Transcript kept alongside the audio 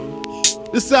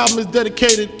This album is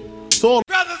dedicated to all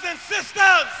brothers and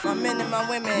sisters, my men and my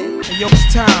women. Hey, yo,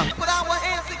 it's time. Put our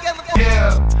hands together.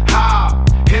 Hip hop,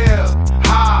 hip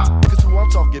hop. Cause who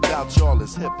I'm talking about, y'all,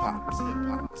 is hip hop.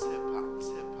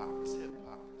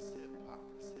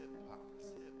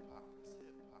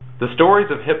 The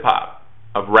stories of hip-hop,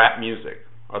 of rap music,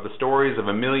 are the stories of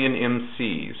a million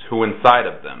MCs who inside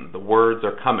of them the words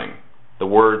are coming, the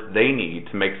words they need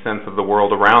to make sense of the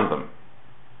world around them.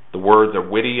 The words are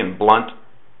witty and blunt,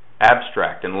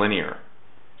 abstract and linear,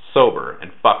 sober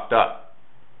and fucked up.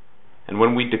 And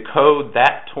when we decode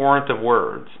that torrent of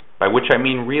words, by which I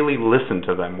mean really listen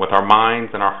to them with our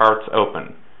minds and our hearts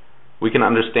open, we can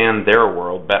understand their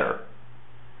world better,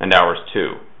 and ours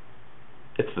too.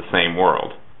 It's the same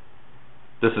world.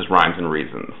 This is Rhymes and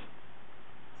Reasons.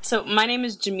 So my name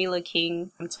is Jamila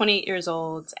King. I'm 28 years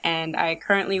old, and I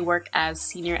currently work as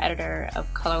senior editor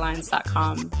of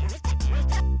Colorlines.com.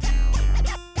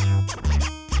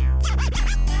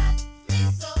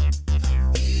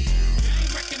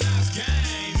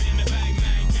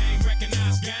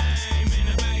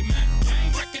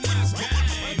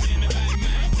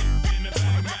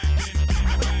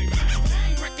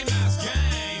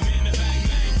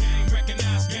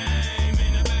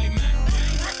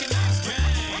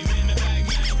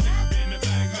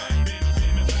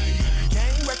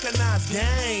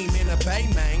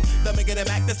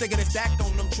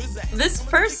 This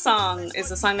first song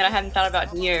is a song that I hadn't thought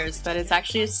about in years, but it's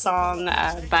actually a song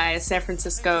by a San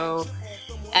Francisco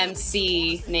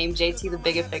MC named JT the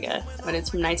Bigga Figga, but it's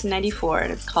from 1994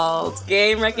 and it's called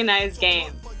Game Recognize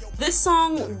Game. This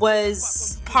song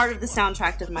was part of the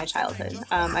soundtrack of my childhood.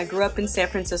 I grew up in San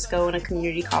Francisco in a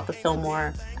community called the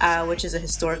Fillmore, which is a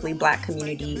historically black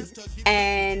community.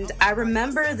 And I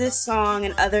remember this song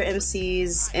and other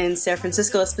MCs in San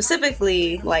Francisco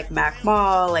specifically, like Mac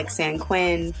Mall, like San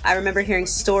Quinn. I remember hearing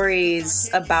stories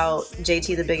about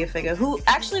JT the Bigga Figga, who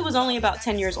actually was only about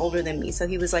 10 years older than me, so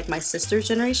he was like my sister's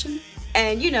generation.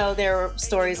 And, you know, there were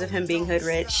stories of him being hood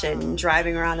rich and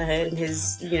driving around the hood in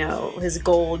his, you know, his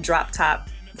gold drop top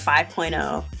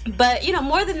 5.0. But, you know,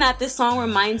 more than that, this song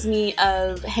reminds me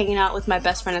of hanging out with my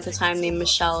best friend at the time named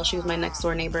Michelle. She was my next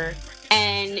door neighbor.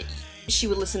 And she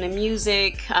would listen to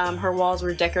music. Her walls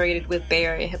were decorated with Bay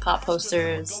Area hip hop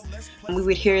posters. And we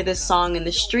would hear this song in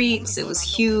the streets. It was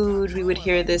huge. We would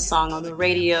hear this song on the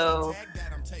radio.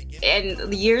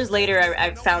 And years later,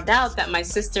 I found out that my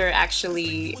sister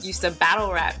actually used to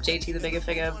battle rap JT the Bigga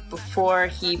Figga before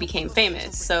he became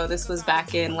famous. So this was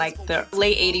back in like the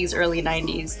late 80s, early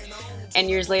 90s.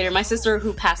 And years later, my sister,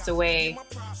 who passed away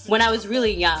when I was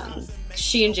really young,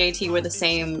 she and JT were the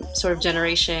same sort of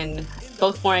generation,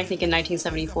 both born, I think, in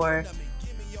 1974.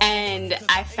 And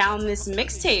I found this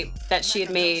mixtape that she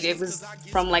had made. It was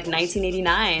from like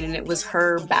 1989, and it was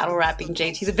her battle rapping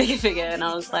JT the Bigga Figga, and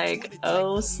I was like,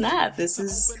 oh snap, this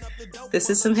is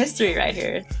some history right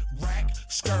here.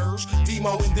 Skirts,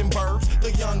 Demo and them birds,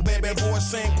 the young baby boy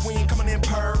San Queen coming in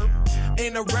perv,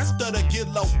 and the rest of the get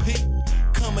low peak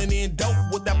coming in dope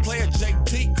with that player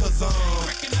JT, cause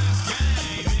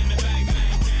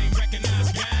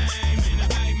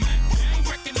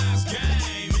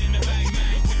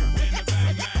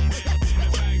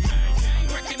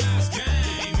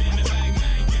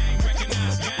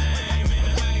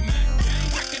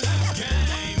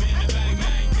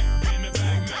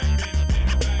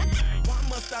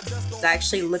I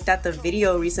actually looked at the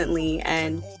video recently,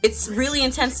 and it's really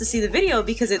intense to see the video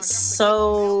because it's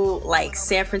so like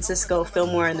San Francisco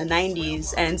Fillmore in the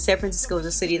 90s, and San Francisco is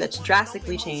a city that's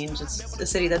drastically changed. It's a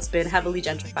city that's been heavily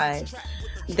gentrified.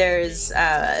 There's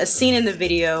a scene in the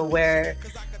video where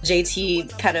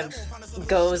JT kind of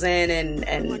goes in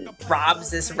and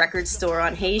robs this record store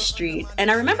on Hay Street. And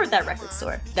I remember that record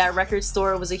store. That record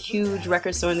store was a huge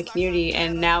record store in the community,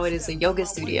 and now it is a yoga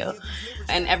studio.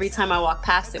 And every time I walk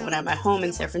past it when I'm at home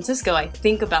in San Francisco, I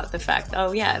think about the fact,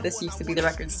 oh yeah, this used to be the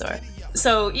record store.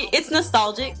 So it's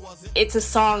nostalgic. It's a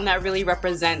song that really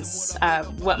represents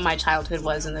what my childhood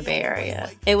was in the Bay Area.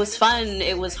 It was fun,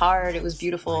 it was hard, it was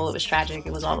beautiful, it was tragic,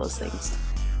 it was all those things.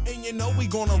 and you know we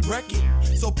gonna wreck it.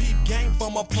 So peep game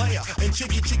from a player and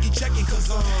chicky checking, cause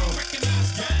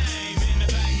recognize game in the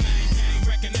bang bang,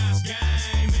 recognize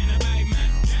game in the bang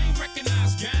bang,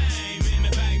 recognize game in the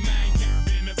bang bang,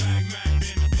 in the bang bang,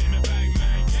 in the bang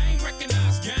bang,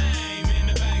 recognize game in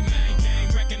the bang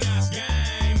bang, recognize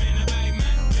game in the bang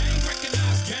bang,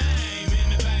 recognize game in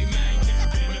the bang bang,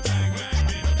 in the bang bang,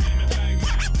 in the bang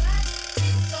bang.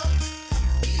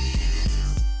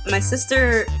 My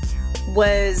sister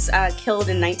was killed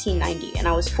in 1990, and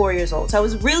I was 4 years old. So I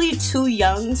was really too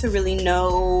young to really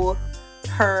know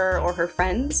her or her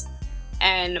friends.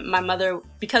 And my mother,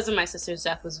 because of my sister's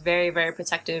death, was very, very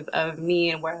protective of me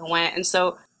and where I went. And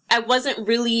so I wasn't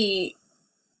really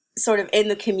sort of in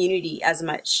the community as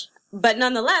much. But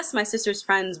nonetheless, my sister's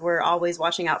friends were always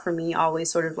watching out for me,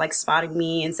 always sort of like spotting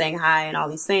me and saying hi and all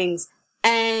these things.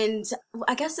 And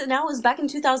I guess that was back in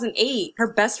 2008.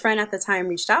 Her best friend at the time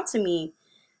reached out to me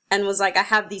and was like, I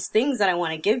have these things that I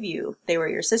want to give you. They were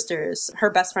your sister's.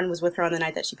 Her best friend was with her on the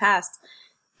night that she passed.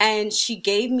 And she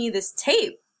gave me this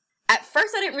tape. At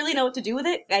first, I didn't really know what to do with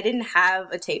it. I didn't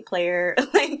have a tape player.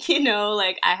 I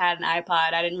had an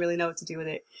iPod. I didn't really know what to do with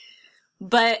it.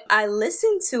 But I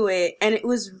listened to it, and it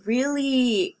was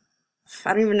really,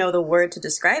 I don't even know the word to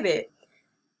describe it.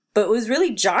 But it was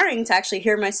really jarring to actually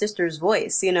hear my sister's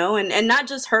voice, and not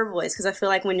just her voice, because I feel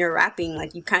like when you're rapping,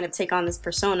 like, you kind of take on this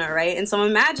persona, right? And so I'm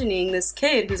imagining this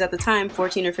kid who's at the time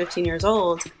 14 or 15 years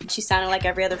old. She sounded like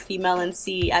every other female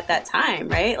MC at that time,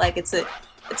 right? Like, it's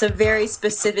a very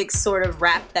specific sort of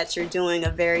rap that you're doing, a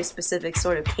very specific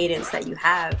sort of cadence that you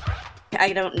have.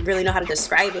 I don't really know how to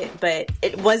describe it, but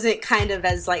it wasn't kind of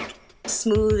as, like,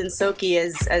 smooth and silky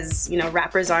as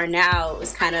rappers are now. It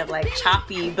was kind of like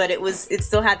choppy, but it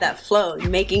still had that flow,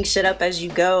 making shit up as you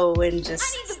go and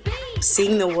just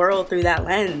seeing the world through that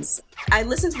lens. I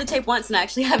listened to the tape once and I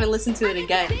actually haven't listened to it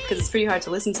again because it's pretty hard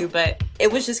to listen to, but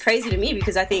it was just crazy to me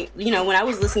because I think, when I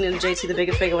was listening to JT the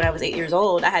Bigga Figga when I was 8 years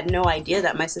old, I had no idea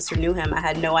that my sister knew him. I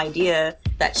had no idea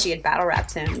that she had battle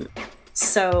rapped him.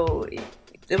 So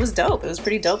it was dope. It was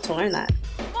pretty dope to learn that.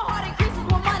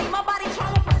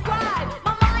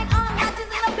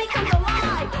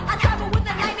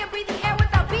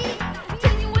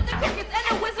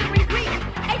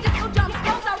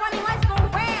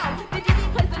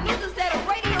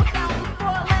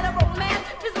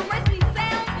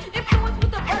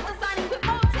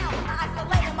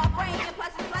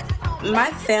 My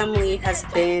family has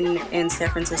been in San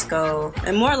Francisco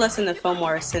and more or less in the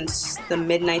Fillmore since the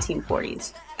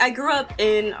mid-1940s. I grew up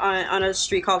on a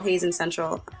street called Hazen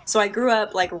Central. So I grew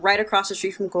up like right across the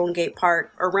street from Golden Gate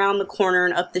Park, around the corner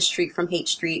and up the street from Haight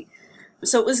Street.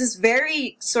 So it was this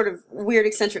very sort of weird,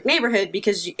 eccentric neighborhood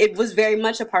because it was very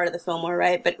much a part of the Fillmore,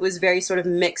 right? But it was very sort of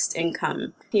mixed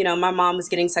income. My mom was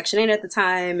getting Section 8 at the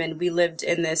time, and we lived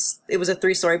in it was a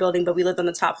 3-story building, but we lived on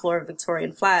the top floor of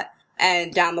Victorian Flat.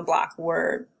 And down the block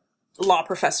were law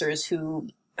professors who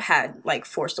had like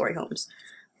 4-story homes.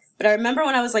 But I remember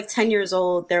when I was like 10 years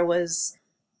old, there was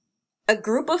a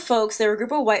group of folks, there were a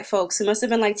group of white folks who must have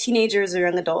been like teenagers or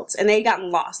young adults, and they had gotten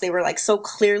lost. They were like so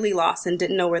clearly lost and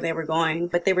didn't know where they were going.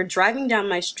 But they were driving down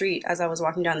my street as I was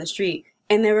walking down the street,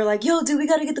 and they were like, yo, dude, we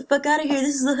gotta get the fuck out of here.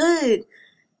 This is the hood.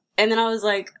 And then I was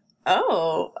like,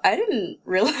 oh, I didn't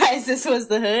realize this was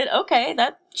the hood. Okay,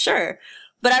 sure.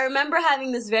 But I remember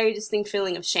having this very distinct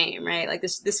feeling of shame, right? Like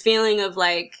this feeling of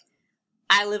like,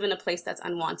 I live in a place that's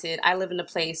unwanted. I live in a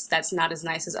place that's not as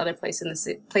nice as other places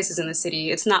in the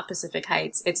city. It's not Pacific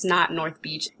Heights. It's not North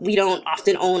Beach. We don't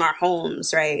often own our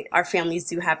homes, right? Our families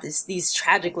do have these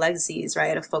tragic legacies,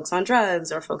 right? Of folks on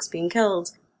drugs or folks being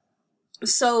killed.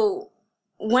 So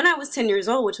when I was 10 years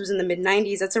old, which was in the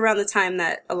mid-90s, that's around the time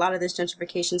that a lot of this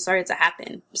gentrification started to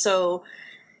happen. So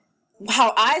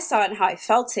how I saw it and how I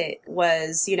felt it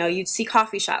was, you'd see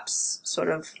coffee shops sort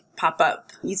of pop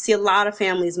up. You'd see a lot of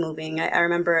families moving. I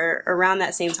remember around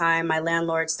that same time, my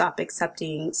landlord stopped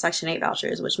accepting Section 8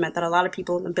 vouchers, which meant that a lot of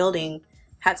people in the building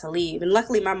had to leave. And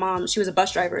luckily, my mom, she was a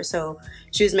bus driver, so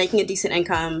she was making a decent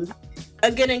income,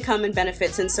 a good income and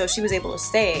benefits, and so she was able to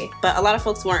stay. But a lot of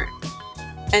folks weren't.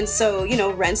 And so,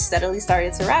 rents steadily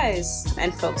started to rise,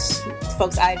 and folks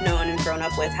I'd known and grown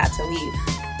up with had to leave.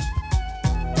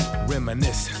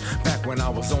 Reminisce back when I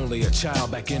was only a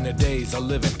child, back in the days of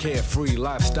living carefree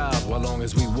lifestyles. Well, long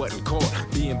as we wasn't caught,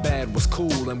 being bad was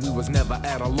cool, and we was never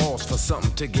at a loss for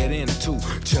something to get into.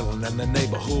 Chilling in the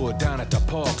neighborhood, down at the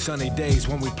park, sunny days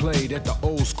when we played at the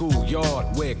old school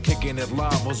yard, where kicking it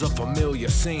live was a familiar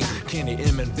scene. Kenny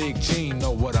M and Big Gene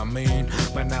know what I mean,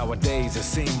 but nowadays it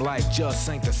seems like just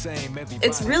ain't the same.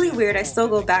 It's really weird. I still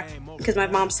go back, because my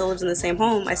mom still lives in the same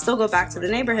home, I still go back to the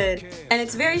neighborhood, and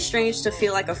it's very strange to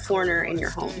feel like a foreigner in your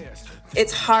home.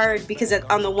 It's hard because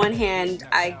on the one hand,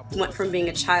 I went from being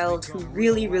a child who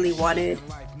really, really wanted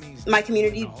my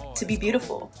community to be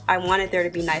beautiful. I wanted there to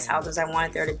be nice houses. I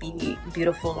wanted there to be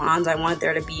beautiful lawns. I wanted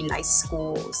there to be nice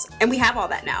schools. And we have all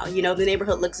that now. The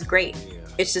neighborhood looks great.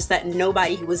 It's just that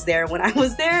nobody who was there when I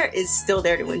was there is still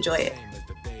there to enjoy it.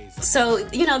 So,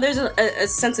 there's a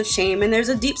sense of shame and there's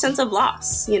a deep sense of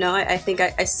loss. I think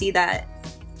I see that.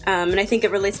 And I think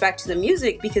it relates back to the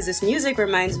music because this music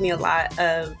reminds me a lot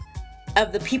of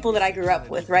of the people that I grew up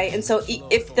with, right? And so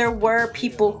if there were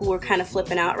people who were kind of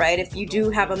flipping out, right? If you do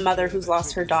have a mother who's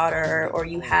lost her daughter, or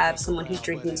you have someone who's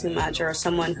drinking too much, or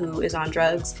someone who is on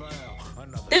drugs,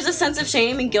 there's a sense of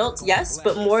shame and guilt, yes,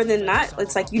 but more than that,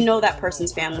 it's like, you know that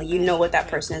person's family, you know what that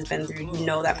person has been through, you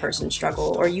know that person's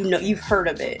struggle, or you know, you've heard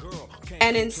of it.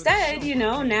 And instead, you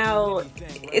know, now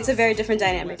it's a very different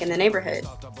dynamic in the neighborhood.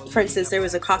 For instance, there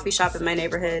was a coffee shop in my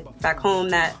neighborhood back home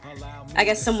that I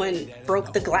guess someone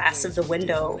broke the glass of the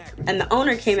window, and the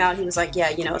owner came out and he was like, yeah,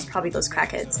 you know, it's probably those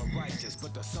crackheads.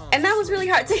 And that was really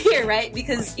hard to hear, right?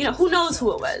 Because, you know, who knows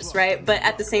who it was, right? But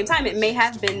at the same time, it may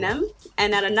have been them.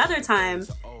 And at another time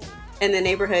in the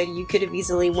neighborhood, you could have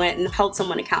easily went and held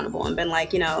someone accountable and been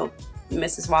like, you know,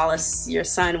 Mrs. Wallace, your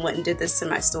son went and did this in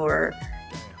my store.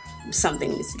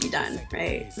 Something needs to be done,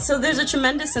 right? So there's a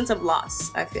tremendous sense of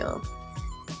loss, I feel,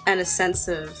 and a sense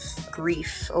of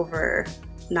grief over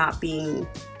not being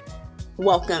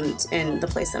welcomed in the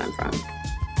place that I'm from.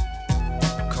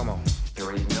 Come on.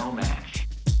 There is no match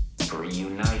for a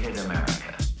united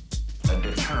America, a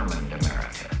determined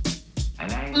America.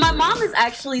 My mom has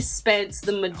actually spent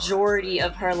the majority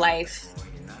of her life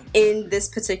in this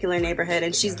particular neighborhood,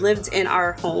 and she's lived in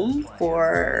our home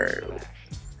for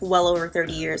well over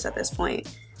 30 years at this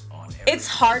point. It's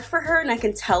hard for her, and I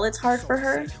can tell it's hard for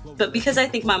her, but because I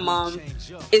think my mom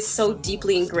is so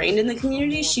deeply ingrained in the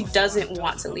community, she doesn't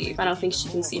want to leave. I don't think she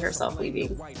can see herself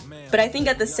leaving. But I think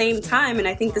at the same time, and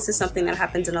I think this is something that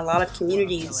happens in a lot of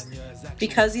communities,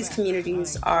 because these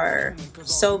communities are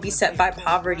so beset by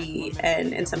poverty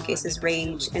and in some cases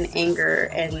rage and anger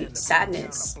and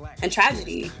sadness and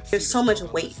tragedy, there's so much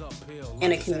weight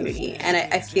in a community. And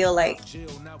I feel like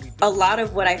a lot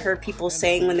of what I heard people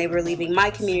saying when they were leaving my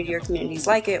community or communities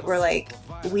like it were like,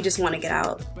 we just want to get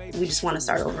out. We just want to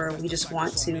start over. We just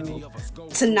want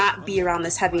to not be around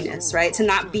this heaviness, right? To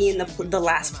not be in the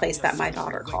last place that my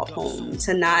daughter called home.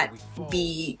 To not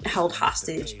be held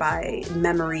hostage by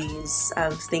memories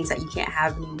of things that you can't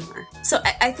have anymore. So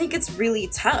I think it's really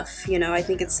tough, you know? I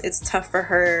think it's tough for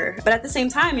her. But at the same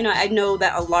time, you know, I know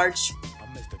that a large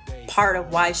part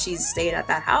of why she's stayed at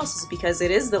that house is because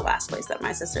it is the last place that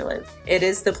my sister lived. It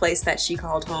is the place that she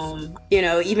called home. You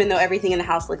know, even though everything in the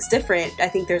house looks different, I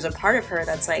think there's a part of her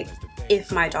that's like,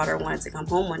 if my daughter wanted to come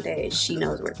home one day, she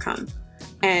knows where to come.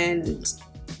 And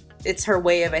it's her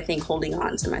way of, I think, holding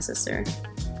on to my sister.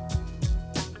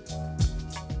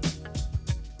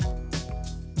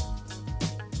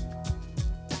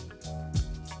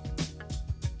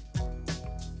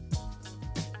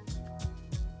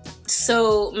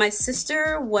 So my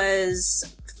sister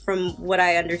was, from what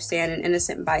I understand, an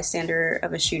innocent bystander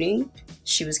of a shooting.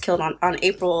 She was killed on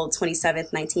April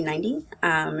 27th, 1990,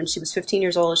 and she was 15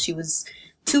 years old. She was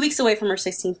 2 weeks away from her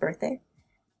 16th birthday.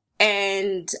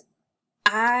 And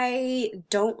I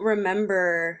don't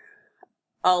remember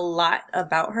a lot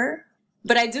about her,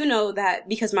 but I do know that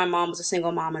because my mom was a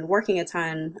single mom and working a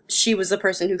ton, she was the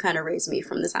person who kind of raised me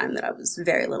from the time that I was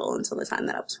very little until the time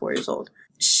that I was 4 years old.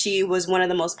 She was one of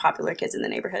the most popular kids in the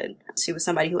neighborhood. She was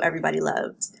somebody who everybody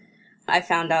loved. I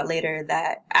found out later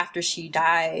that after she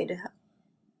died,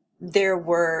 there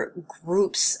were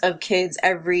groups of kids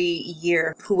every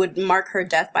year who would mark her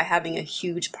death by having a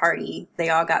huge party. They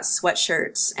all got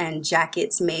sweatshirts and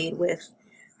jackets made with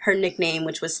her nickname,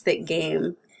 which was Thick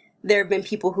Game. There have been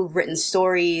people who've written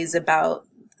stories about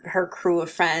her crew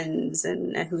of friends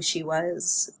and who she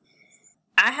was.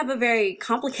 I have a very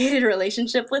complicated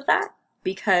relationship with that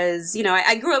because, you know,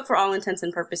 I grew up for all intents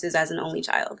and purposes as an only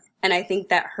child. And I think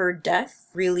that her death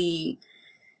really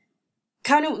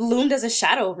kind of loomed as a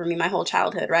shadow over me my whole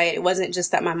childhood, right? It wasn't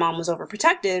just that my mom was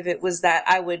overprotective. It was that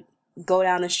I would go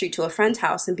down the street to a friend's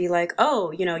house and be like,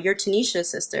 oh, you know, you're Tanisha's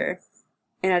sister.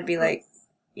 And I'd be like,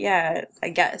 yeah, I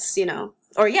guess, you know.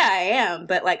 Or yeah, I am,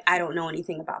 but like, I don't know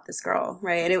anything about this girl,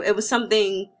 right? And it was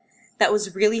something that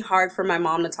was really hard for my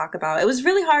mom to talk about. It was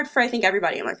really hard for, I think,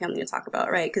 everybody in my family to talk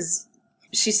about, right? Because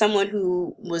she's someone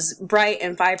who was bright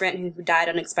and vibrant and who died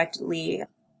unexpectedly.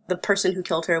 The person who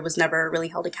killed her was never really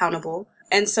held accountable.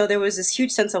 And so there was this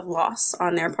huge sense of loss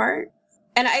on their part.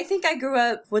 And I think I grew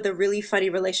up with a really funny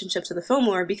relationship to the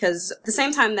Fillmore because at the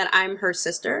same time that I'm her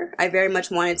sister, I very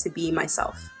much wanted to be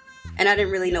myself. And I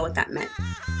didn't really know what that meant.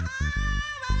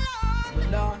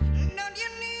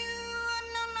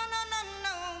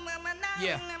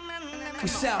 Yeah. We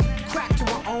sell crack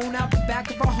to our own out the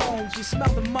back of our homes. We smell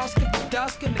the musk of the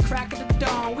dusk and the crack of the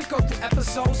dawn. We go through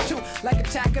episodes too, like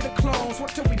Attack of the Clones.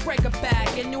 What till we break a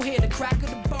bag and you'll hear the crack of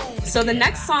the bones. So the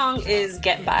next song is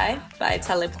Get By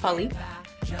Talib Kweli.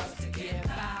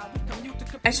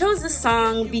 I chose this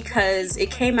song because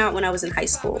it came out when I was in high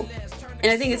school.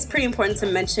 And I think it's pretty important to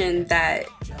mention that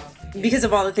because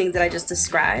of all the things that I just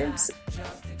described,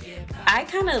 I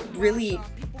kind of really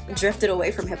drifted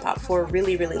away from hip-hop for a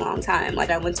really, really long time. Like,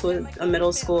 I went to a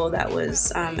middle school that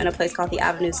was in a place called the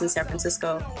Avenues in San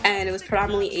Francisco, and it was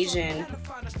predominantly Asian,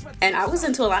 and I was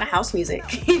into a lot of house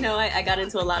music. You know, I got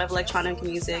into a lot of electronic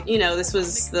music. You know, this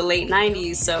was the late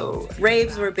 90s, so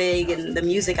raves were big, and the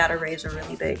music out of raves were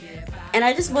really big. And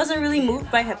I just wasn't really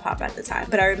moved by hip-hop at the time.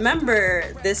 But I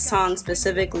remember this song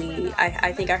specifically,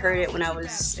 I think I heard it when I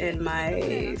was in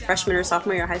my freshman or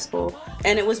sophomore year of high school.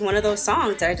 And it was one of those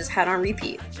songs that I just had on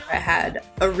repeat. I had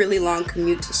a really long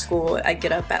commute to school. I'd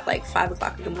get up at like 5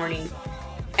 o'clock in the morning.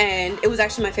 And it was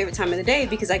actually my favorite time of the day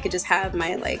because I could just have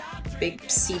my like big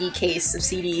CD case of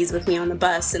CDs with me on the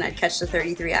bus, and I'd catch the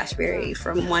 33 Ashbury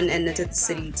from one end of the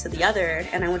city to the other.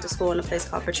 And I went to school in a place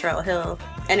called Potrero Hill.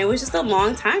 And it was just a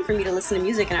long time for me to listen to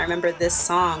music, and I remember this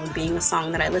song being a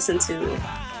song that I listened to.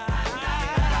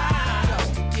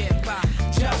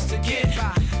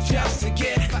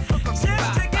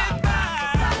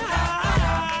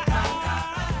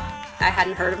 I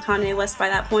hadn't heard of Kanye West by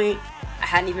that point. I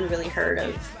hadn't even really heard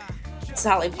of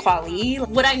Talib Kweli.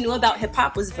 What I knew about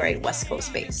hip-hop was very West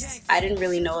Coast based. I didn't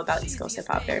really know about East Coast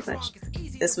hip-hop very much.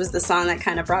 This was the song that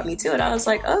kind of brought me to it. I was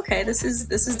like, okay, this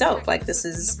is dope. Like, this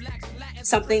is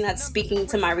something that's speaking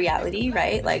to my reality,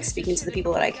 right? Like, speaking to the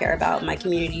people that I care about, my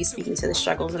community, speaking to the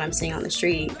struggles that I'm seeing on the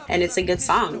street. And it's a good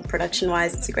song.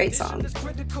 Production-wise, it's a great song.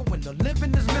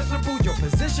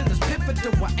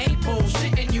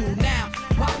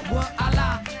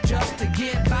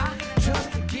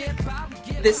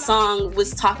 This song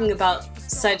was talking about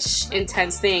such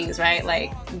intense things, right?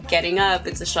 Like, getting up,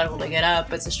 it's a struggle to get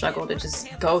up, it's a struggle to just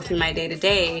go through my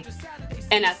day-to-day.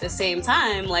 And at the same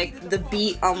time, like, the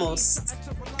beat almost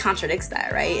contradicts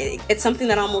that, right? It's something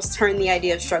that almost turned the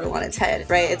idea of struggle on its head,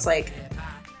 right? It's like,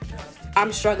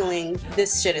 I'm struggling,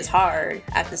 this shit is hard.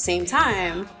 At the same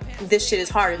time, this shit is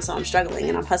hard, and so I'm struggling,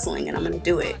 and I'm hustling, and I'm gonna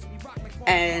do it.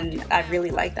 And I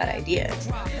really like that idea.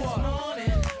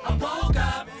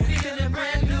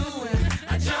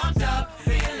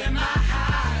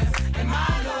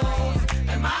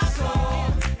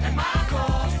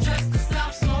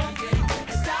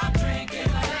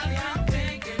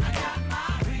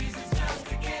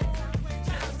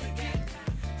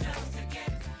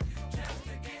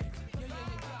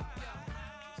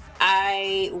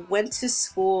 I went to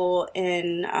school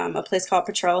in a place called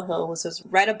Potrero Hill, which was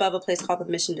right above a place called the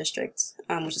Mission District,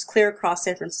 which is clear across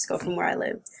San Francisco from where I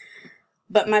lived.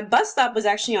 But my bus stop was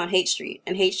actually on Haight Street,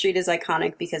 and Haight Street is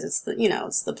iconic because it's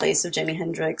it's the place of Jimi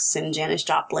Hendrix and Janis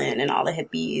Joplin and all the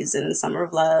hippies and Summer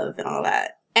of Love and all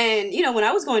that. And, when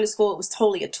I was going to school, it was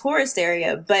totally a tourist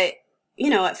area, but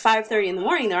at 5:30 in the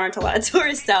morning, there aren't a lot of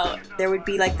tourists out. There would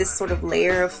be like this sort of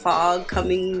layer of fog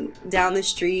coming down the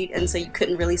street, and so you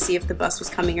couldn't really see if the bus was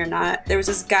coming or not. There was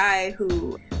this guy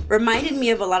who reminded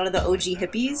me of a lot of the OG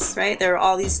hippies, right? There were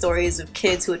all these stories of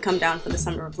kids who would come down for the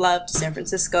Summer of Love to San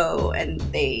Francisco, and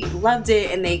they loved it,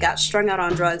 and they got strung out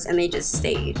on drugs, and they just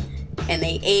stayed. And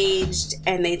they aged,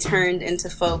 and they turned into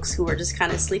folks who were just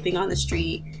kind of sleeping on the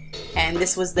street, and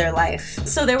this was their life.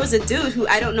 So there was a dude who,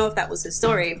 I don't know if that was his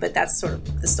story, but that's sort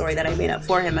of the story that I made up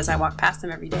for him as I walked past him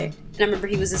every day. And I remember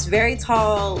he was this very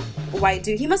tall white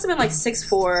dude. He must have been like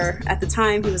 6'4". At the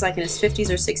time, he was like in his 50s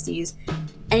or 60s.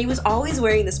 And he was always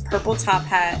wearing this purple top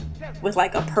hat with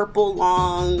like a purple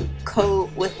long coat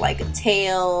with like a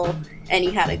tail. And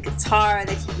he had a guitar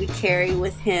that he would carry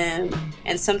with him.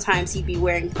 And sometimes he'd be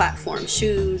wearing platform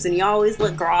shoes. And he always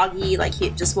looked groggy, like he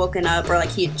had just woken up, or like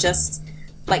he had just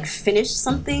like finished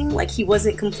something. Like he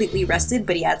wasn't completely rested,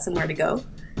 but he had somewhere to go.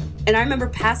 And I remember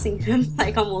passing him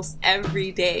like almost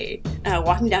every day,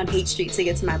 walking down Haight Street to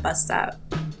get to my bus stop.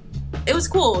 It was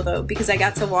cool though, because I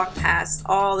got to walk past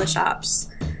all the shops.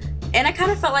 And I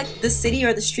kind of felt like the city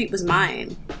or the street was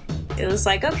mine. It was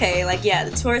like, okay, like, yeah,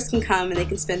 the tourists can come and they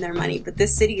can spend their money, but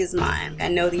this city is mine. I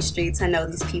know these streets, I know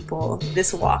these people.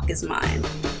 This walk is mine.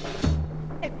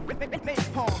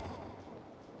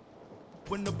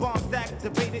 When the bombs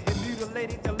activated and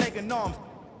mutilated the leg and arms.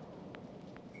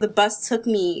 The bus took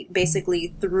me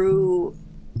basically through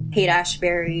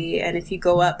Haight-Ashbury, and if you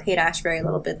go up Haight-Ashbury a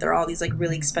little bit, there are all these like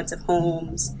really expensive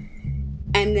homes.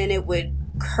 And then it would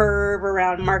curve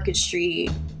around Market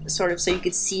Street, sort of so you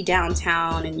could see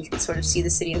downtown and you could sort of see the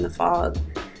city in the fog.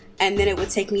 And then it would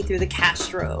take me through the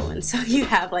Castro. And so you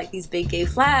have like these big gay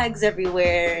flags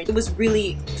everywhere. It was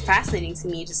really fascinating to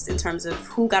me just in terms of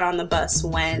who got on the bus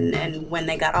when and when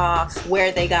they got off,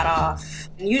 where they got off.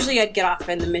 And usually I'd get off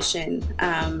in the Mission,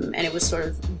 and it was sort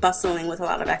of bustling with a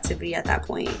lot of activity at that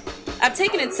point. I've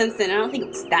taken it since then. I don't think it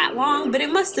was that long, but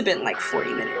it must have been like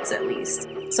 40 minutes at least.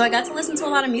 So I got to listen to a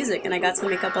lot of music and I got to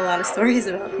make up a lot of stories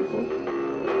about people.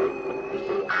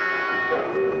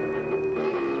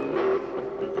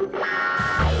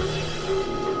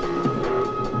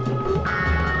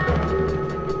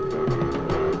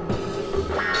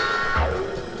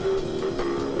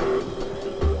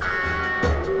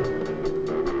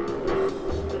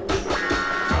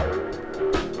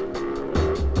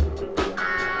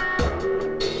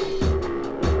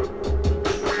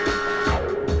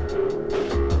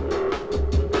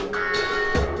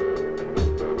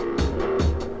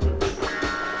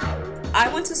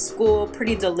 School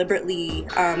pretty deliberately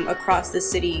across the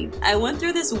city. I went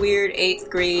through this weird 8th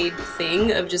grade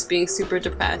thing of just being super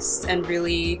depressed and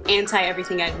really anti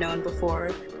everything I'd known before.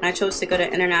 And I chose to go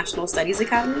to International Studies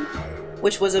Academy,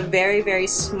 which was a very, very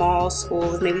small school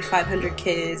with maybe 500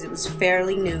 kids. It was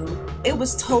fairly new. It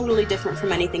was totally different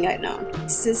from anything I'd known.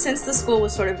 Since the school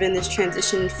was sort of in this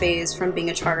transition phase from being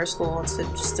a charter school to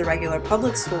just a regular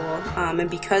public school, and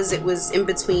because it was in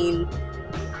between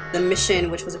the Mission,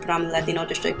 which was a predominantly Latino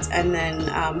district, and then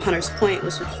Hunters Point,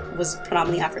 which was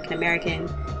predominantly African American,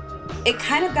 it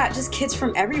kind of got just kids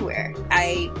from everywhere.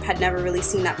 I had never really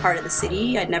seen that part of the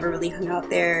city. I'd never really hung out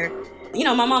there. You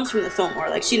know, my mom's from the Fillmore.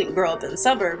 Like, she didn't grow up in the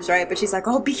suburbs, right? But she's like,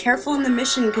 oh, be careful in the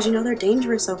Mission because, you know, they're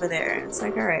dangerous over there. And it's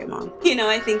like, all right, Mom. You know,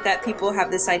 I think that people have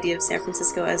this idea of San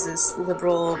Francisco as this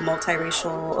liberal,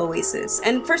 multiracial oasis.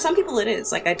 And for some people it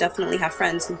is. Like, I definitely have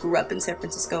friends who grew up in San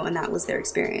Francisco and that was their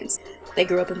experience. They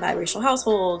grew up in biracial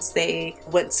households. They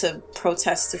went to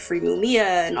protests to free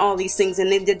Mumia and all these things. And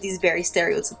they did these very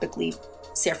stereotypically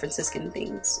San Franciscan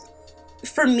things.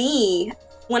 For me,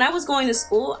 when I was going to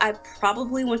school, I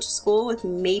probably went to school with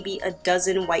maybe a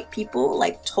dozen white people,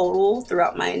 like total,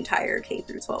 throughout my entire K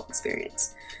through 12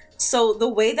 experience. So the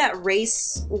way that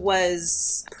race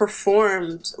was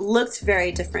performed looked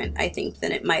very different, I think,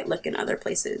 than it might look in other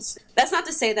places. That's not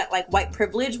to say that like white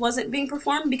privilege wasn't being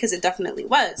performed, because it definitely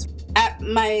was. At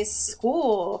my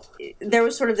school, there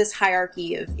was sort of this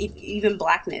hierarchy of even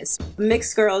blackness.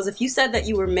 Mixed girls, if you said that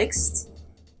you were mixed,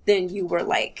 then you were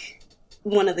like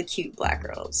one of the cute black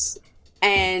girls.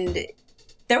 And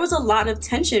there was a lot of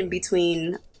tension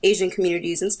between Asian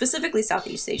communities, and specifically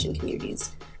Southeast Asian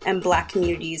communities, and black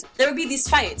communities. There would be these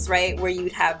fights, right, where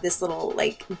you'd have this little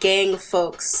like gang of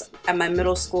folks at my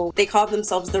middle school. They called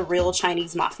themselves the Real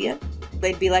Chinese Mafia.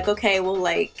 They'd be like, okay, well,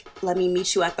 like, let me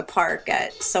meet you at the park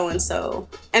at so-and-so.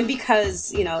 And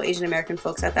because, you know, Asian American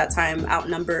folks at that time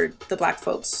outnumbered the black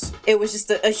folks, it was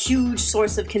just a huge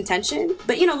source of contention.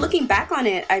 But, you know, looking back on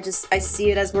it, I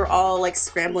see it as we're all like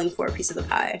scrambling for a piece of the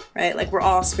pie, right? Like, we're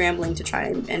all scrambling to try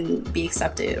and be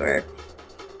accepted, or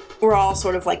we're all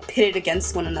sort of like pitted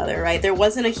against one another, right? There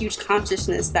wasn't a huge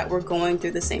consciousness that we're going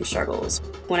through the same struggles.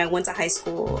 When I went to high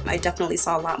school, I definitely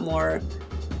saw a lot more,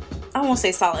 I won't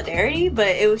say solidarity, but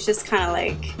it was just kind of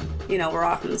like, you know, we're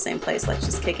all from the same place, let's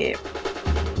just kick it.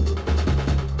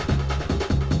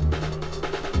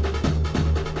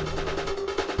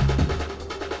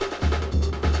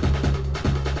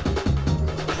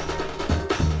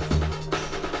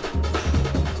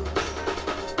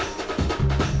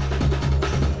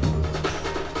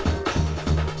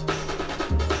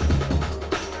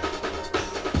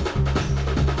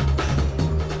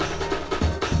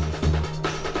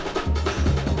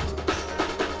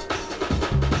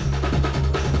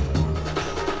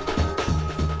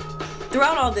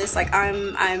 Throughout all this, like,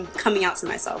 I'm coming out to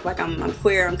myself. Like, I'm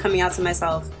queer, I'm coming out to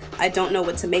myself. I don't know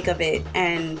what to make of it.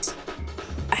 And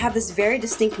I have this very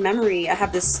distinct memory. I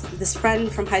have this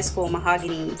friend from high school,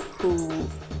 Mahogany, who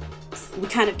we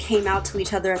kind of came out to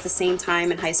each other at the same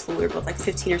time in high school. We were both like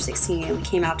 15 or 16, and we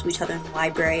came out to each other in the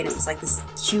library, and it was like this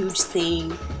huge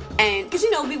thing. And because,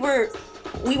 you know, we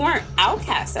weren't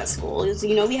outcasts at school. It was,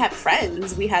 you know, we had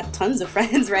friends. We had tons of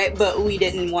friends, right? But we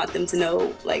didn't want them to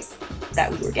know, like,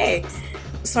 that we were gay.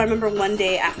 So I remember one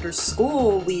day after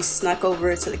school, we snuck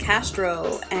over to the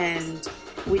Castro, and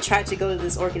we tried to go to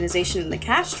this organization in the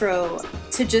Castro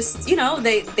to just, you know,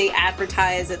 they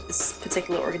advertised that this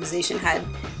particular organization had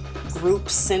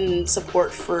groups and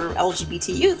support for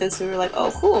LGBT youth. And so we were like,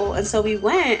 oh, cool. And so we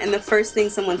went, and the first thing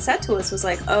someone said to us was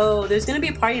like, oh, there's going to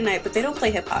be a party tonight, but they don't play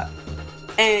hip hop.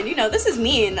 And, you know, this is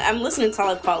me, and I'm listening to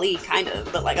Talib Kweli, kind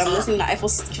of, but, like, I'm listening to Eiffel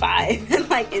 65 and,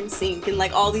 like, NSYNC and,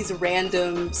 like, all these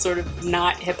random sort of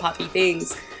not hip-hoppy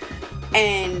things.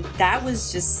 And that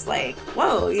was just like,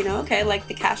 whoa, you know, okay, like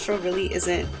the Castro really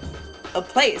isn't a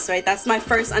place, right? That's my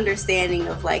first understanding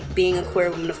of like being a queer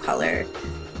woman of color.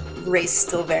 Race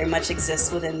still very much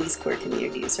exists within these queer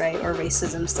communities, right? Or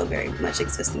racism still very much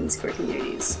exists in these queer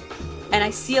communities. And I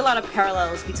see a lot of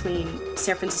parallels between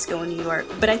San Francisco and New York,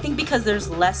 but I think because there's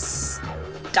less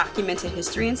documented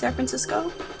history in San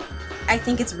Francisco, I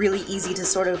think it's really easy to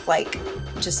sort of like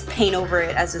just paint over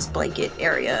it as this blanket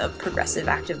area of progressive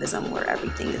activism where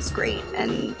everything is great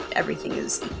and everything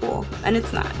is equal, and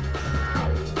it's not.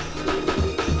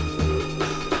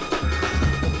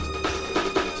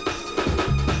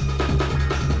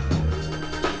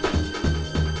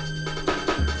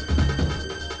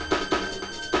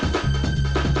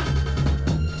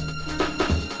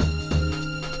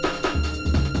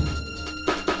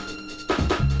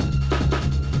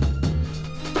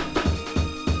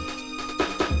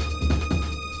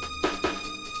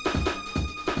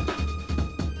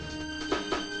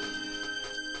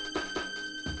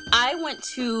 I went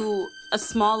to a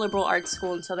small liberal arts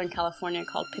school in Southern California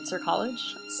called Pitzer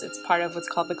College. It's part of what's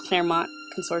called the Claremont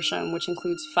Consortium, which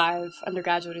includes 5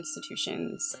 undergraduate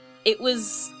institutions. It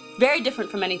was very different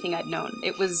from anything I'd known.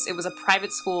 It was a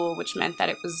private school, which meant that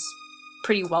it was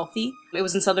pretty wealthy. It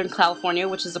was in Southern California,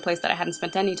 which is a place that I hadn't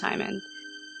spent any time in.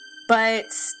 But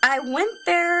I went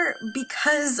there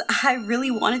because I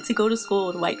really wanted to go to school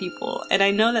with white people. And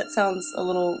I know that sounds a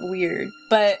little weird,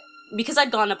 but because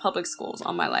I'd gone to public schools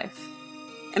all my life,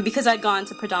 and because I'd gone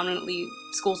to predominantly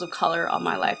schools of color all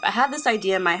my life, I had this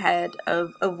idea in my head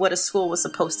of what a school was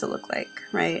supposed to look like,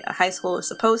 right? A high school is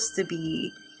supposed to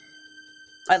be,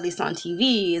 at least on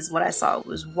TV, is what I saw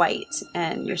was white,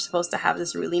 and you're supposed to have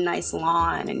this really nice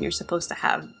lawn, and you're supposed to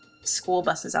have school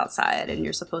buses outside, and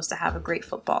you're supposed to have a great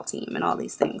football team, and all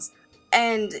these things.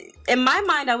 And in my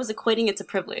mind, I was equating it to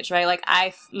privilege, right? Like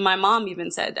my mom even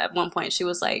said at one point, she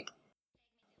was like,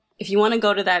 if you want to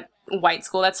go to that white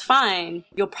school, that's fine.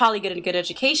 You'll probably get a good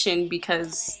education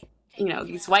because, you know,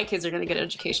 these white kids are going to get an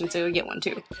education, so you'll get one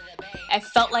too. I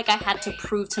felt like I had to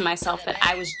prove to myself that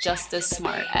I was just as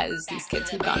smart as these kids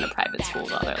who'd gone to private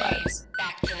schools all their lives.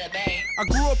 I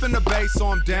grew up in the Bay, so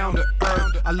I'm down to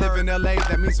earth. I live in LA,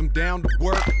 that means I'm down to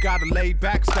work. Got a laid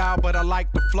back style, but I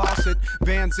like to floss it.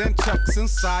 Vans and Chucks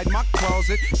inside my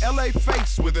closet. LA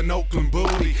face with an Oakland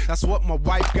booty. That's what my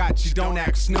wife got, she don't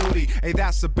act snooty. Hey,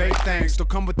 that's a Bay thing, still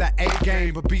come with that A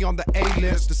game, but be on the A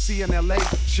list to see an LA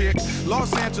chick.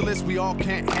 Los Angeles, we all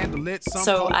can't handle it.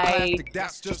 So I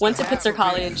went to Pitzer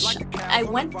College. I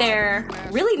went there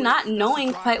really not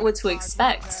knowing quite what to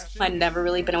expect. I'd never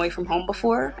really been away from home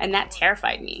before, and that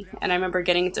terrified me. And I remember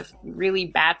getting into really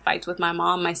bad fights with my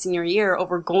mom my senior year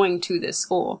over going to this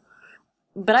school.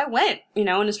 But I went, you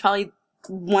know, and it's probably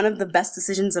one of the best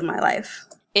decisions of my life.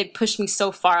 It pushed me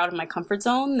so far out of my comfort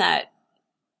zone that,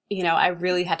 you know, I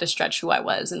really had to stretch who I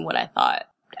was and what I thought.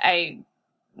 I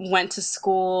went to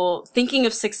school thinking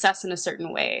of success in a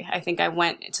certain way. I think I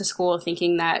went to school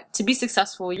thinking that to be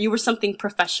successful, you were something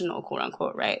professional, quote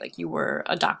unquote, right? Like you were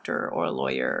a doctor or a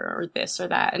lawyer or this or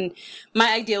that. And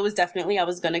my idea was definitely I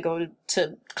was going to go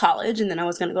to college, and then I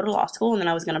was going to go to law school, and then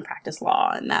I was going to practice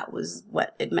law. And that was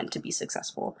what it meant to be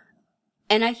successful.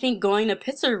 And I think going to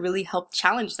Pitzer really helped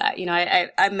challenge that. You know,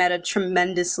 I met a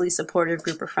tremendously supportive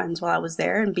group of friends while I was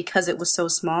there. And because it was so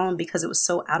small and because it was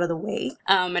so out of the way,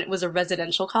 and it was a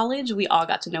residential college, we all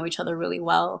got to know each other really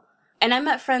well. And I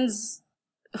met friends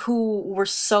who were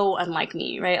so unlike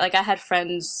me, right? Like I had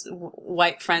friends,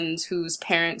 white friends whose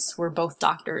parents were both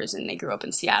doctors and they grew up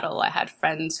in Seattle. I had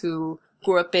friends who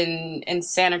grew up in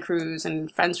Santa Cruz, and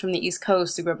friends from the East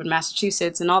Coast who grew up in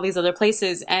Massachusetts and all these other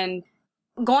places. And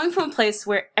going from a place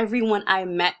where everyone I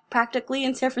met practically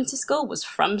in San Francisco was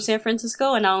from San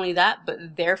Francisco, and not only that,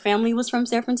 but their family was from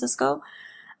San Francisco,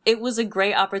 it was a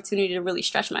great opportunity to really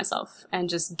stretch myself and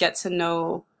just get to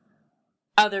know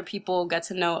other people, get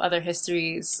to know other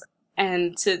histories,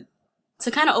 and to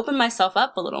kind of open myself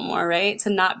up a little more, right? To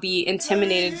not be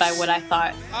intimidated by what I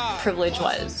thought privilege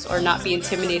was, or not be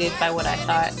intimidated by what I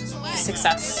thought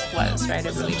success was, right?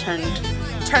 It really turned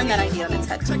that idea on its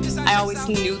head. I always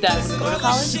knew that I would go to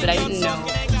college, but I didn't know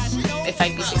if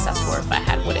I'd be successful or if I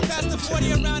had what it took to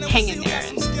really hang in there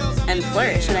and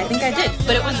flourish, and I think I did.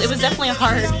 But it was definitely a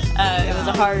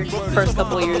hard first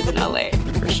couple of years in LA,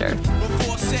 for sure.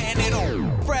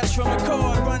 Fresh from the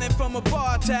car, running from a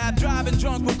bar tab, driving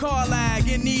drunk with car lag,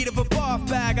 in need of a bath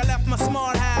bag. I left my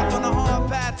smart half on a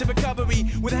hard path to recovery.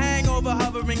 With hangover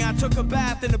hovering, I took a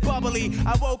bath in the bubbly.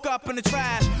 I woke up in the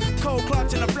trash, cold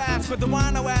clutching a flask but the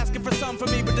wino asking for some for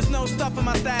me, but there's no stuff in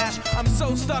my stash. I'm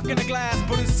so stuck in the glass,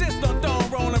 but insist on throwing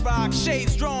rolling rock.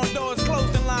 Shades drawn, doors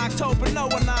closed and locked, hoping no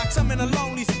one knocks. I'm in a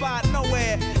lonely spot,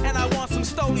 nowhere, and I want some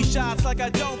stoli shots like I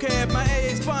don't care if my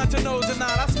AA sponsor knows or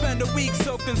not. I spend a week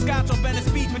soaked in scotch on Venice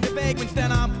Beach with the vagrants,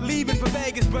 then I'm leaving for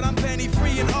Vegas, but I'm penny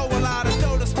free and owe a lot of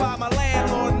dough to spot my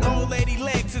landlord and old lady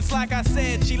licks. It's like I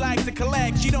said, she likes to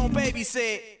collect, she don't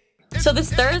babysit. So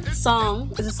this third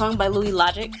song is a song by Louis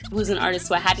Logic, who's an artist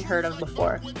who I hadn't heard of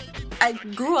before. I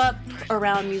grew up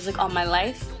around music all my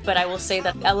life, but I will say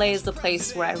that LA is the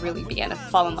place where I really began to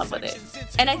fall in love with it.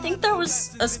 And I think there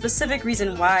was a specific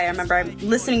reason why. I remember I'm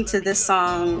listening to this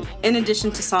song in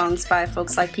addition to songs by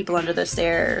folks like People Under the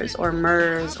Stairs or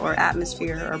Murs or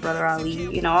Atmosphere or Brother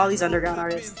Ali, you know, all these underground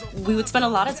artists. We would spend a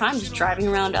lot of time just driving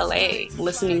around LA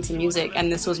listening to music,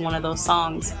 and this was one of those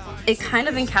songs. It kind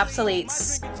of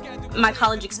encapsulates my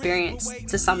college experience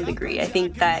to some degree. I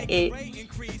think that it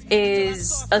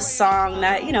is a song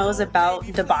that, you know, is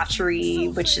about debauchery,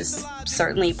 which is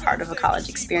certainly part of a college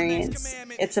experience.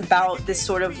 It's about this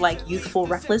sort of like youthful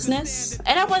recklessness.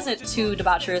 And I wasn't too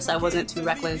debaucherous, I wasn't too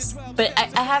reckless, but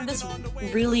I have this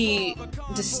really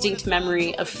distinct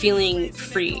memory of feeling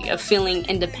free, of feeling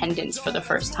independence for the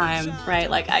first time, right?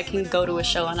 Like I can go to a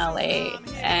show in LA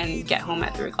and get home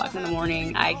at 3 o'clock in the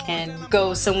morning. I can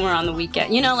go somewhere on the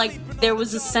weekend. You know, like there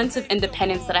was a sense of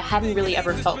independence that I hadn't really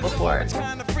ever felt before.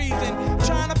 Trying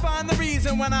to find the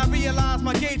reason when I realized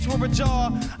my gates were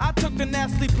ajar. I took the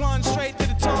Nestle plunge straight to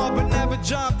the tar, but never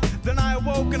jumped. Then I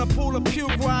awoke in a pool of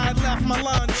puke where I had left my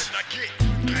lunch.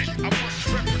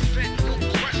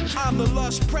 I'm the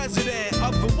lush president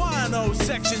of the wino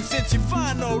section. Since you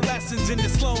find no lessons in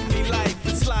this lonely life,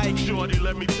 it's like, shorty,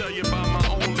 let me tell you about my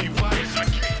only vice.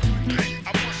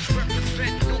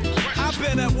 I've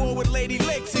been at war with Lady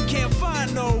Licks and can't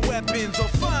find no weapons or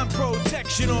find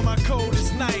protection on my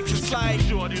coldest nights. It's like,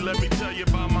 shorty, let me tell you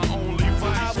about my only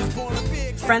vice. I was born a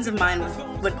big... Friends of mine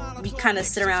would kind of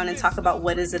sit around and talk about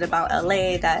what is it about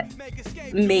LA that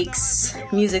makes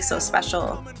music so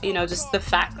special. You know, just the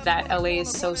fact that LA is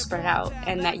so spread out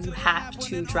and that you have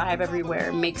to drive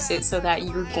everywhere makes it so that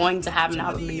you're going to have an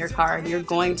album in your car and you're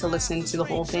going to listen to the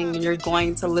whole thing and you're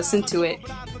going to listen to it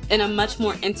in a much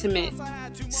more intimate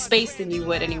space than you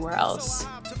would anywhere else.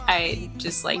 I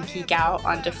just like geek out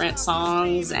on different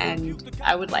songs and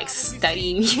I would like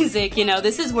study music, you know.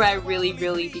 This is where I really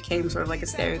became sort of like a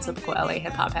stereotypical LA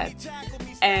hip-hop head.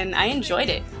 And I enjoyed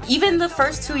it. Even the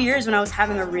first 2 years when I was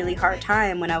having a really hard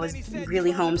time, when I was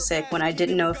really homesick, when I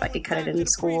didn't know if I could cut it in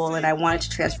school and I wanted to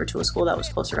transfer to a school that was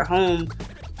closer to home,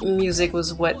 music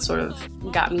was what sort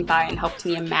of got me by and helped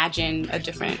me imagine a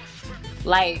different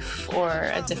life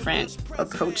or a different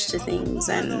approach to things,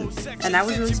 and that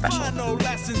was really special. No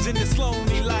lessons in this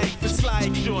lonely life. It's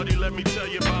like, shorty, let me tell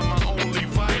you about my only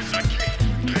vice.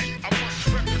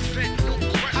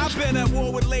 I've been at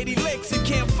war with Lady Licks and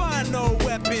can't find no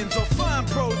weapons or find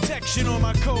protection on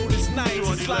my coldest nights.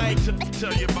 It's like,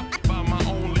 tell you about my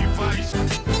only vice.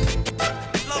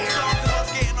 Love songs that I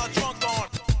was getting all drunk on.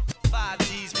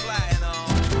 5G's platinum.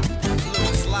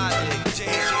 Louis Logic,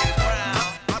 JJ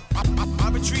Brown. I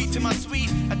retreat to my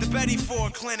suite at the Betty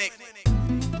Ford Clinic.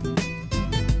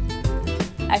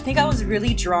 I think I was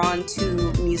really drawn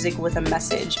to music with a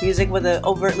message, music with an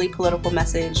overtly political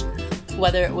message,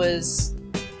 whether it was,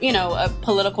 you know, a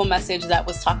political message that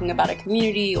was talking about a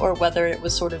community or whether it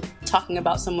was sort of talking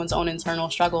about someone's own internal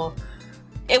struggle.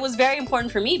 It was very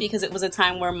important for me because it was a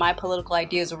time where my political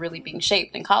ideas were really being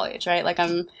shaped in college, right? Like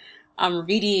I'm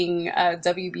reading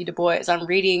W.B. Du Bois, I'm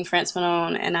reading Frantz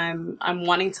Fanon, and I'm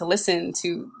wanting to listen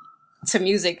to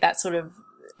music that sort of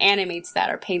animates that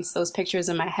or paints those pictures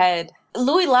in my head.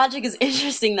 Louis Logic is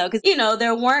interesting though, because, you know,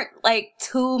 there weren't like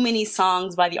too many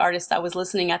songs by the artist I was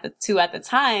listening at the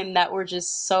time that were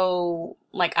just so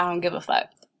like, I don't give a fuck.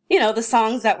 You know, the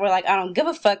songs that were like, I don't give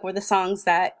a fuck were the songs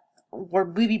that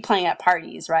we be playing at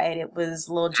parties, right? It was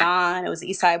Lil Jon, it was the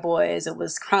East Side Boys, it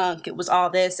was Crunk, it was all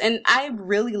this. And I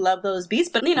really love those beats,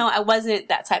 but, you know, I wasn't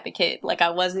that type of kid. Like,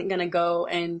 I wasn't gonna go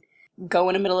in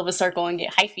the middle of a circle and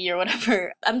get hyphy or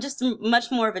whatever. I'm just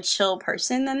much more of a chill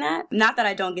person than that. Not that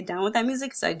I don't get down with that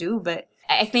music, because I do, but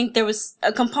I think there was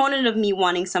a component of me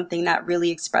wanting something that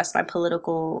really expressed my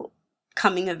political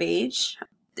coming of age.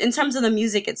 In terms of the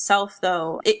music itself,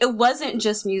 though, it wasn't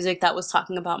just music that was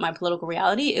talking about my political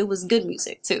reality. It was good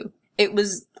music, too. It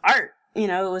was art. You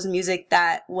know, it was music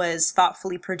that was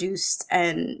thoughtfully produced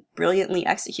and brilliantly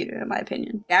executed, in my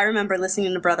opinion. I remember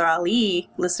listening to Brother Ali,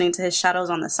 listening to his Shadows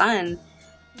on the Sun,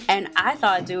 And I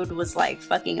thought dude was like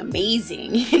fucking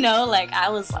amazing, you know? Like I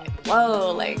was like,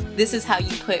 whoa, like this is how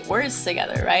you put words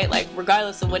together, right? Like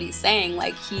regardless of what he's saying,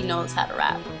 like he knows how to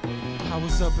rap. I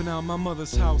was up and out my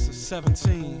mother's house at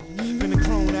 17. Been a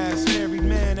grown-ass married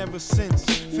man ever since.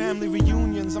 Family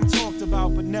reunions I'm talked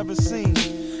about but never seen.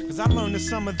 Cause I learned that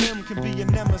some of them can be a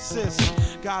nemesis.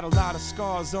 Got a lot of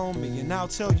scars on me, and I'll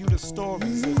tell you the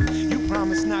stories if you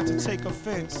promise not to take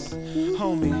offense.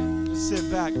 Homie, just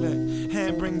sit back, let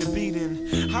hand bring the beat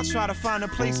in. I'll try to find a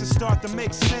place to start to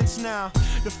make sense now.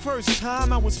 The first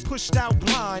time I was pushed out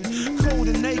blind, cold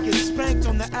and naked, spanked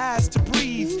on the ass to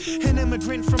breathe. An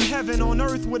immigrant from heaven on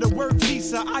earth with a work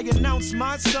visa. I announced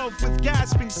myself with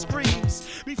gasping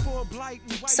screams before blight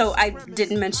and white. So I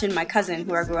didn't mention my cousin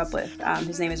who I grew up with.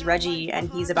 His name is Reggie, and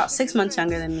he's about 6 months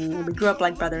younger than me. We grew up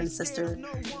like brother and sister.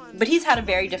 But he's had a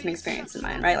very different experience than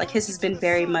mine, right? Like his has been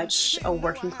very much a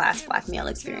working class black male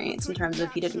experience in terms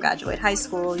of he didn't graduate high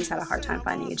school, he's had a hard time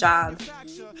finding a job.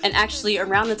 And actually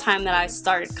around the time that I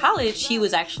started college, he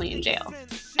was actually in jail.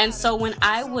 And so when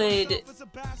I would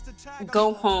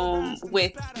go home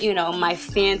with, you know, my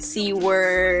fancy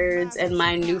words and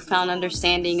my newfound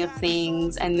understanding of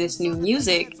things and this new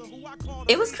music,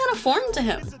 it was kind of foreign to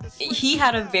him. He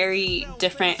had a very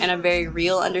different and a very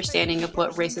real understanding of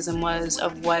what racism was,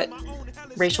 of what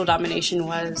racial domination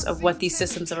was, of what these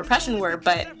systems of oppression were.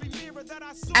 But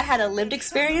I had a lived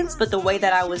experience, but the way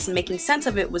that I was making sense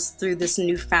of it was through this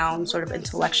newfound sort of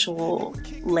intellectual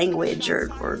language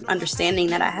or understanding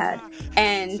that I had.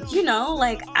 And, you know,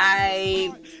 like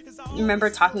I remember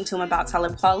talking to him about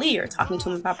Talib Kweli or talking to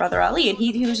him about Brother Ali, and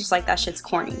he was just like, that shit's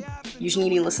corny. You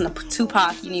need to listen to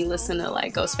Tupac, you need to listen to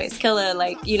like Ghostface Killah,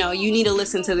 like, you know, you need to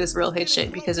listen to this real hit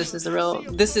shit because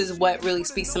this is what really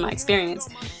speaks to my experience.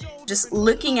 Just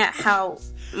looking at how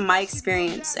my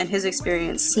experience and his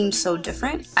experience seemed so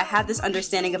different, I had this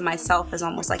understanding of myself as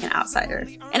almost like an outsider.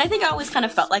 And I think I always kind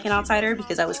of felt like an outsider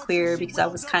because I was queer, because I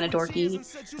was kind of dorky.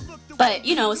 But,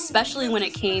 you know, especially when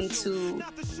it came to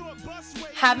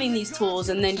having these tools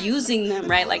and then using them,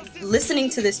 right? Like listening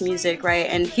to this music, right?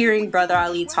 And hearing Brother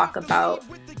Ali talk about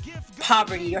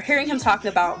poverty or hearing him talking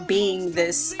about being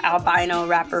this albino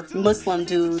rapper Muslim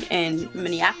dude in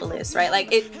Minneapolis, right?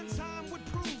 Like it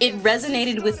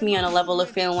resonated with me on a level of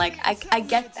feeling like I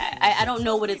get that. I don't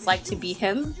know what it's like to be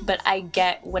him, but I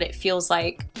get what it feels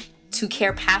like to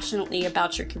care passionately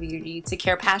about your community, to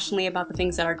care passionately about the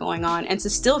things that are going on, and to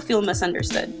still feel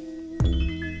misunderstood.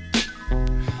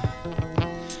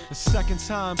 The second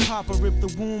time Papa ripped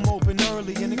the womb open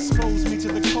early and exposed me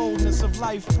to the coldness of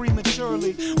life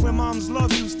prematurely. Where mom's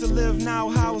love used to live, now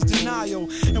housed denial.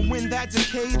 And when that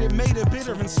decayed, it made it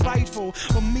bitter and spiteful.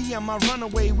 But me and my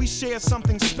runaway, we share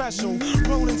something special.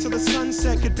 Rolled into the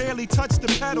sunset, could barely touch the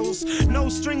pedals. No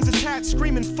strings attached,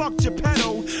 screaming fuck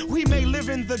Geppetto. We may live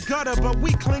in the gutter, but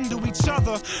we cling to each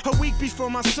other. A week before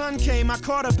my son came, I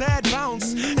caught a bad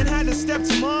bounce and had to step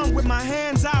to mom with my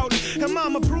hands out. And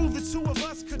mom approved the two of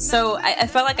us could. So I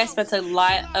felt like I spent a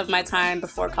lot of my time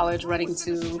before college running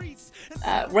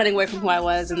away from who I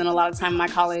was, and then a lot of time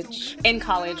in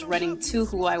college running to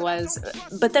who I was.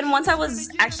 But then once I was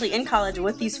actually in college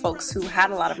with these folks who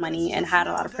had a lot of money and had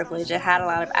a lot of privilege and had a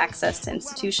lot of access to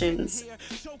institutions,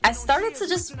 I started to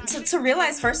just to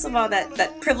realize, first of all,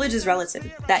 that privilege is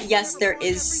relative. That yes, there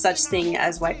is such thing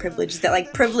as white privilege, that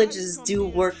like privileges do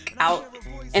work out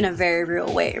in a very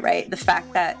real way, right? The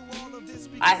fact that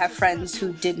I have friends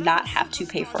who did not have to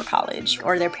pay for college,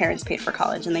 or their parents paid for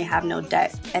college, and they have no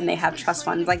debt and they have trust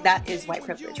funds. Like that is white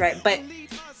privilege, right? But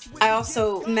I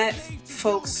also met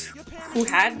folks who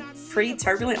had pretty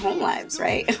turbulent home lives,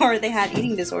 right? Or they had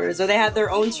eating disorders, or they had their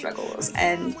own struggles.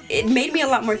 And it made me a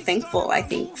lot more thankful, I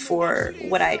think, for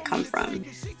what I had come from.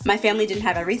 My family didn't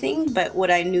have everything, but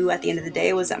what I knew at the end of the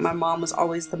day was that my mom was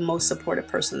always the most supportive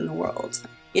person in the world.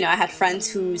 You know, I had friends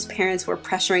whose parents were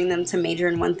pressuring them to major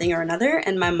in one thing or another,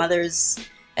 and my mother's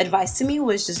advice to me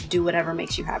was just do whatever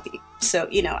makes you happy. So,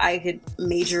 you know, I could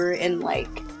major in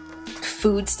like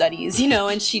food studies, you know,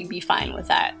 and she'd be fine with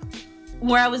that.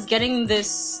 Where I was getting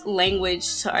this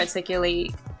language to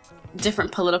articulate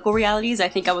different political realities, I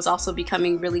think I was also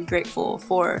becoming really grateful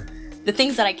for the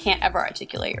things that I can't ever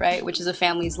articulate, right? Which is a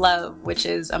family's love, which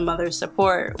is a mother's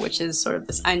support, which is sort of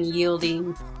this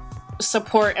unyielding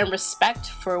support and respect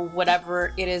for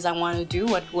whatever it is I want to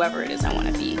do and whoever it is I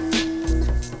want to be.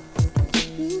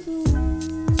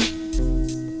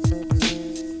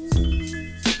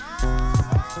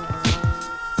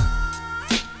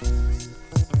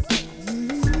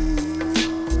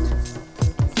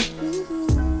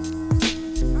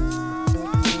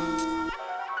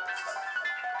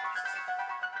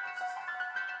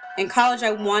 In college,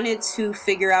 I wanted to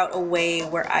figure out a way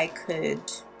where I could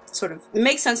sort of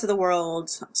make sense of the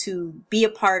world, to be a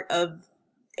part of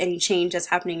any change that's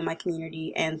happening in my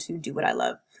community, and to do what I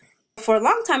love. For a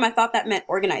long time, I thought that meant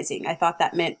organizing. I thought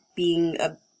that meant being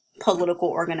a political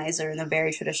organizer in the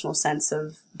very traditional sense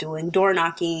of doing door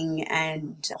knocking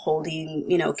and holding,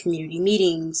 community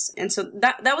meetings. And so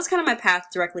that was kind of my path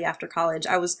directly after college.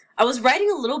 I was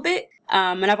writing a little bit,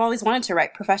 and I've always wanted to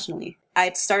write professionally.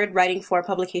 I started writing for a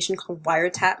publication called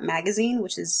Wiretap Magazine,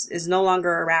 which is no longer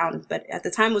around, but at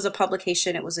the time was a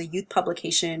publication. It was a youth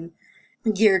publication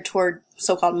geared toward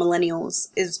so-called millennials.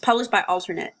 It was published by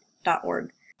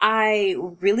alternate.org. I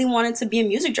really wanted to be a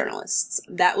music journalist.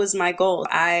 That was my goal.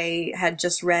 I had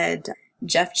just read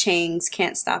Jeff Chang's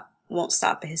Can't Stop, Won't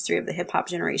Stop, A History of the Hip Hop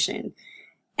Generation.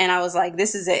 And I was like,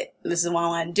 this is it. This is what I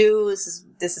want to do.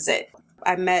 This is it.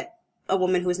 I met a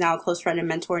woman who is now a close friend and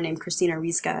mentor named Christina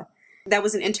Rizka. That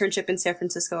was an internship in San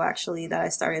Francisco, actually, that I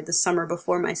started the summer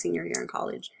before my senior year in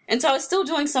college. And so I was still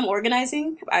doing some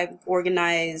organizing. I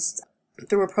organized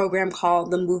through a program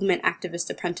called the Movement Activist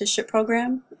Apprenticeship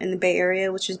Program in the Bay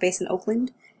Area, which is based in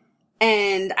Oakland.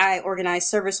 And I organized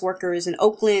service workers in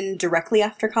Oakland directly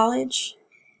after college.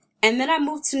 And then I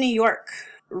moved to New York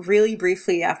really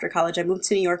briefly after college. I moved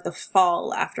to New York the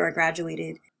fall after I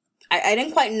graduated. I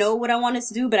didn't quite know what I wanted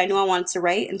to do, but I knew I wanted to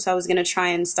write. And so I was going to try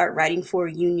and start writing for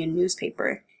a union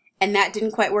newspaper. And that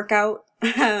didn't quite work out.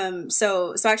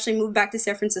 So I actually moved back to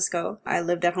San Francisco. I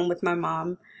lived at home with my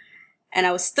mom. And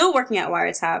I was still working at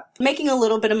Wiretap, making a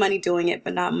little bit of money doing it,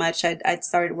 but not much. I'd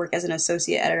started work as an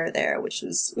associate editor there, which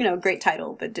was, a great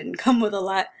title, but didn't come with a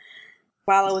lot.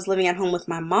 While I was living at home with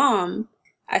my mom,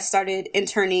 I started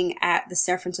interning at the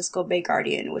San Francisco Bay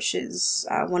Guardian, which is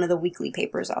one of the weekly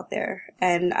papers out there.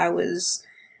 And I was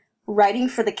writing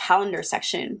for the calendar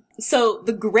section. So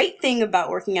the great thing about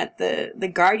working at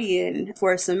the Guardian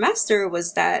for a semester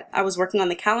was that I was working on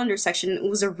the calendar section. It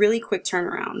was a really quick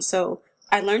turnaround. So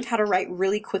I learned how to write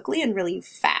really quickly and really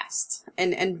fast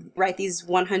and write these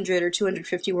 100 or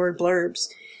 250 word blurbs.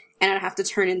 And I'd have to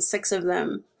turn in 6 of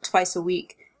them twice a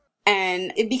week.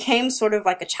 And it became sort of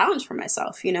like a challenge for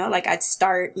myself, like I'd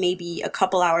start maybe a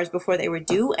couple hours before they were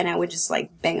due and I would just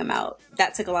bang them out.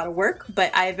 That took a lot of work,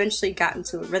 but I eventually got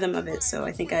into a rhythm of it. So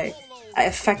I think I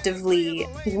effectively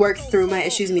worked through my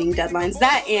issues meeting deadlines.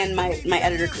 That and my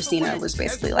editor, Christina, was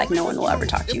basically like, no one will ever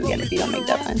talk to you again if you don't make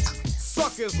deadlines.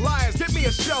 Suckers, liars, give me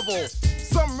a shovel.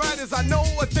 Some writers I know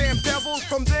are damn devils.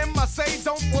 From them I say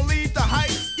don't believe the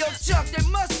hype. Yo, Chuck, they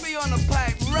must be on the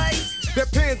pipe, right? Their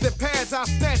pens and pads I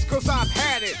snatch cause I've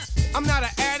had it. I'm not an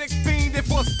addict, fiending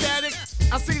for static.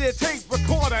 I see their tape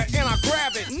recorder and I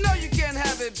grab it. No, you can't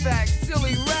have it back,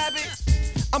 silly rabbit.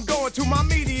 I'm going to my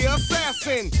media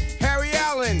assassin, Harry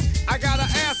Allen. I gotta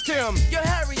ask him. Yo,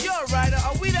 Harry, you're a writer.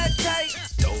 Are we that tight?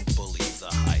 Don't believe the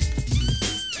hype.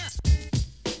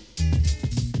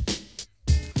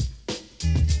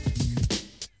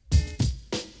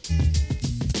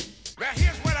 Now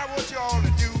here's what I want you all to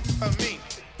do for me.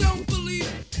 Don't believe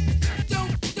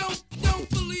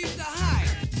the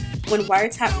hype. When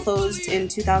Wiretap closed in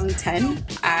 2010,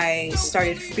 I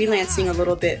started freelancing a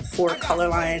little bit for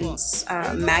Colorlines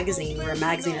magazine. We were a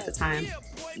magazine at the time.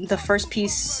 The first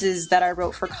pieces that I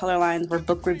wrote for Colorlines were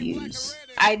book reviews.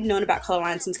 I'd known about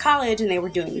Colorlines since college, and they were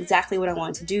doing exactly what I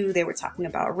wanted to do. They were talking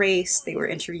about race, they were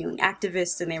interviewing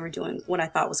activists, and they were doing what I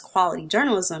thought was quality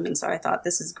journalism, and so I thought,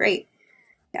 this is great.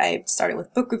 I started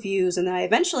with book reviews, and then I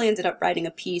eventually ended up writing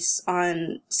a piece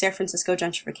on San Francisco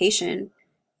gentrification.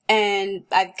 And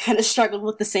I kind of struggled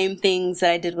with the same things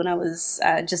that I did when I was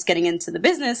just getting into the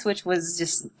business, which was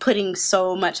just putting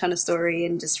so much on a story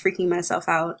and just freaking myself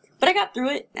out. But I got through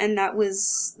it, and that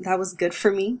was good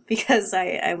for me because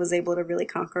I was able to really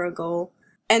conquer a goal.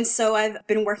 And so I've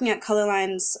been working at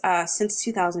Colorlines since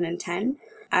 2010.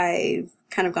 I've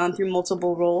kind of gone through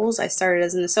multiple roles. I started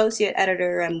as an associate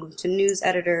editor, I moved to news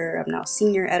editor, I'm now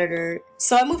senior editor.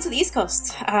 So I moved to the East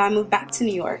Coast. I moved back to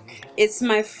New York. It's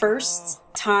my first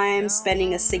time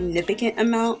spending a significant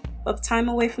amount of time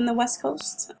away from the West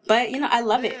Coast. But, I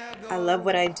love it. I love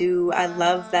what I do. I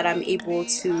love that I'm able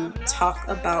to talk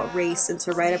about race and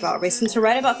to write about race and to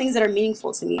write about things that are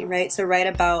meaningful to me, right? To write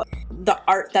about the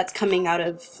art that's coming out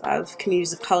of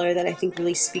communities of color that I think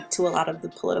really speak to a lot of the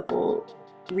political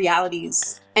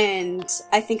realities. And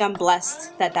I think I'm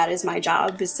blessed that is my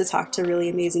job, is to talk to really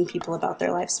amazing people about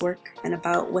their life's work and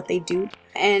about what they do.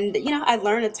 And, I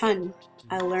learn a ton.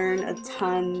 I learn a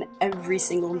ton every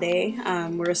single day.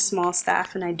 We're a small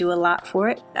staff and I do a lot for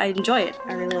it. I enjoy it.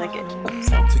 I really like it.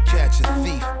 So. To catch a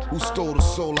thief who stole the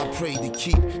soul I prayed to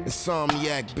keep.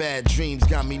 Insomniac, bad dreams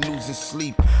got me losing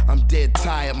sleep. I'm dead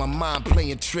tired, my mind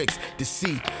playing tricks.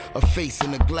 Deceit, a face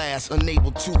in the glass,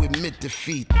 unable to admit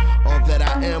defeat. All that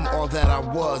I am, all that I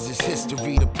was is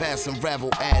history. The past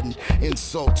unravel, adding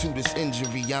insult to this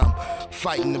injury. I'm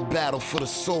fighting the battle for the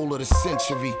soul of the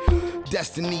century.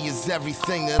 Destiny is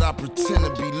everything that I pretend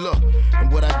to be. Look,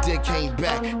 and what I did came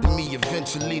back to me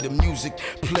eventually. The music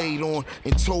played on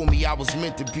and told me I was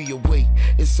meant to be awake.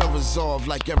 It's unresolved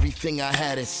like everything I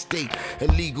had at stake.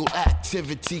 Illegal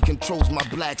activity controls my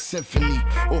black symphony,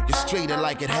 orchestrated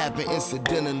like it happened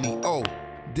incidentally. Oh,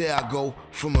 there I go,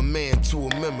 from a man to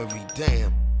a memory.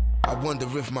 Damn, I wonder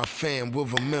if my fam will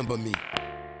remember me.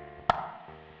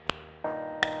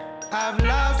 I've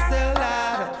lost a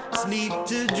lot of sleep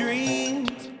to dreams.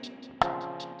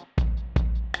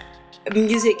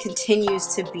 Music continues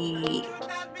to be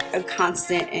a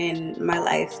constant in my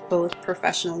life, both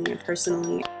professionally and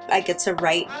personally. I get to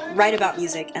write about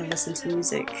music and listen to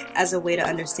music as a way to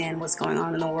understand what's going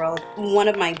on in the world. One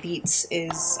of my beats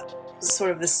is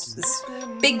sort of this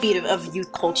big beat of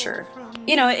youth culture.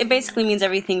 You know, it basically means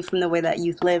everything from the way that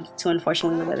youth live to,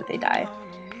 unfortunately, the way that they die.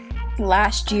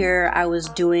 Last year, I was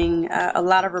doing a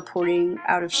lot of reporting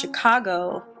out of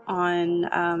Chicago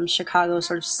on Chicago's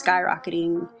sort of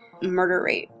skyrocketing murder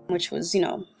rate, which was, you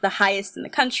know, the highest in the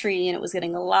country, and it was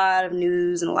getting a lot of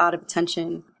news and a lot of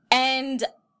attention. And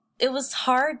it was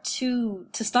hard to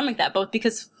stomach that, both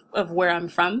because of where I'm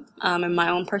from and my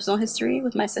own personal history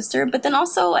with my sister, but then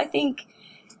also I think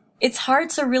it's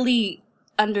hard to really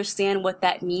understand what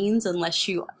that means unless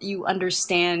you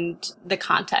understand the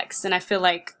context. And I feel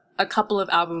like a couple of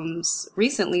albums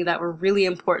recently that were really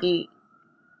important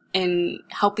in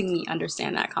helping me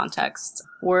understand that context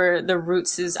were the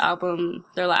Roots' album,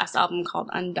 their last album called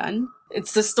Undone.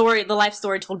 It's the life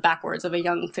story told backwards of a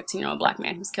young 15-year-old black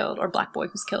man who's killed, or black boy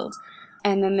who's killed.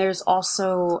 And then there's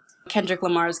also Kendrick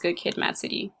Lamar's Good Kid, Mad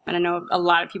City. And I know a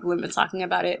lot of people have been talking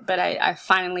about it, but I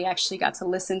finally actually got to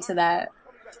listen to that.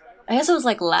 I guess it was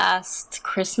like last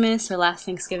Christmas or last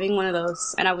Thanksgiving, one of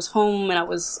those. And I was home and I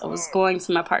was going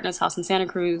to my partner's house in Santa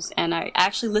Cruz, and I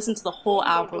actually listened to the whole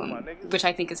album, which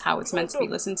I think is how it's meant to be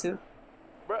listened to.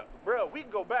 Bro, we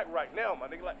can go back right now, my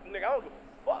nigga. Like, nigga, I don't give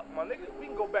a fuck, my nigga. We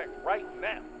can go back right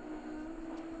now.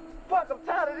 Fuck, I'm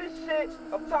tired of this shit.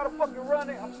 I'm tired of fucking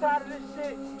running. I'm tired of this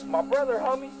shit. My brother,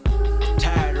 homie.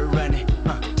 Tired of running,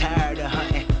 tired of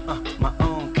hunting, my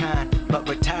own kind, but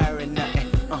retiring nothing.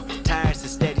 Tires are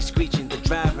steady screeching, the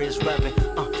driver is rubbing,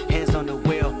 hands on the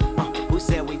wheel, who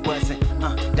said we wasn't,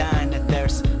 dying of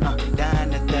thirst,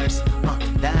 dying of thirst,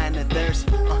 dying of thirst,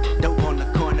 dope on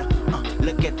the corner,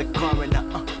 look at the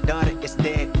coroner, daughter is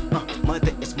dead,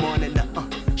 mother is mourning,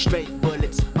 straight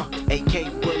bullets,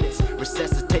 AK bullets,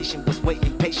 resuscitation was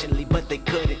waiting patiently, but they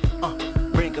couldn't,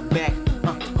 bring her back,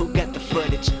 who got the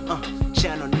footage,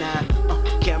 Channel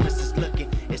 9, cameras is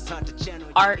looking, it's hard to channel.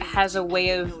 Art has a way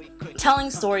of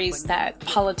telling stories that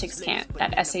politics can't,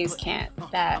 that essays can't,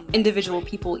 that individual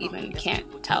people even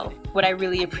can't tell. What I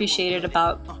really appreciated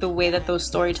about the way that those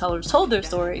storytellers told their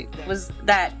story was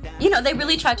that, you know, they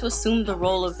really tried to assume the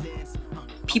role of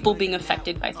people being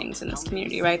affected by things in this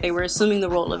community, right? They were assuming the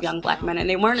role of young black men, and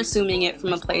they weren't assuming it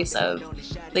from a place of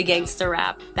the gangster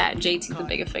rap that JT the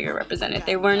Big-A-Figure represented.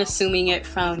 They weren't assuming it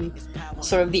from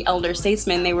sort of the elder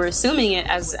statesman. They were assuming it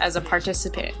as a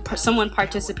participant, someone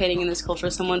participating in this culture,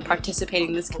 someone participating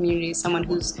in this community, someone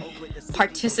who's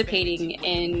participating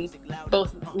in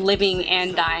both living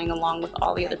and dying along with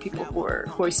all the other people who are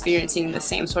experiencing the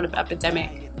same sort of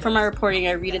epidemic. For my reporting,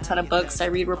 I read a ton of books, I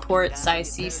read reports, I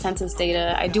see census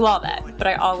data, I do all that, but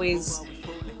I always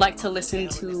like to listen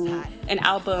to an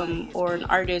album or an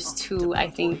artist who I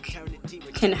think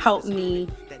can help me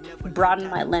broaden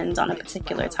my lens on a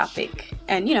particular topic.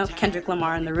 And, you know, Kendrick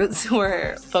Lamar and the Roots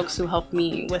were folks who helped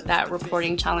me with that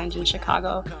reporting challenge in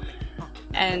Chicago.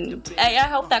 And I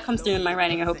hope that comes through in my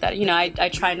writing. I hope that, you know, I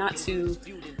try not to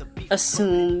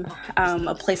assume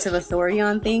a place of authority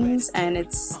on things, and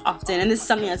it's often, and this is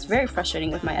something that's very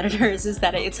frustrating with my editors, is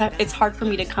that it's hard for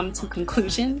me to come to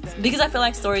conclusions, because I feel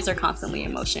like stories are constantly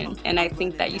in motion, and I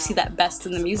think that you see that best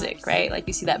in the music, right? Like,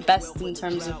 you see that best in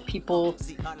terms of people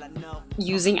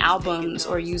using albums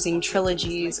or using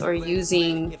trilogies or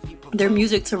using their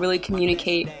music to really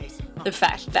communicate the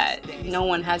fact that no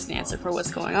one has an answer for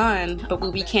what's going on, but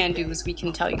what we can do is we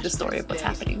can tell you the story of what's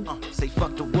happening. Say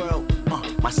fuck the world,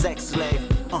 my sex slave,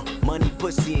 money,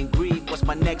 pussy, and greed, what's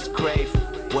my next crave?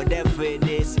 Whatever it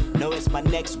is, no, it's my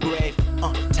next grave.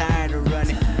 Tired of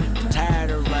running,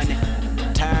 tired of running,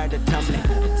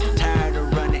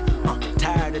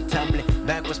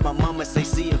 my mama say,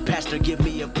 see a pastor, give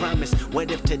me a promise.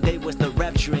 What if today was the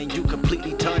rapture and you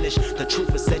completely tarnish? The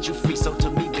truth will set you free, so to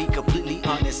me, be completely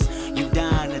honest. You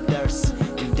dying of thirst,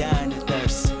 you dying of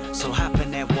thirst. So hop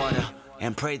in that water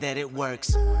and pray that it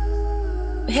works.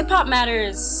 Hip-hop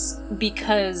matters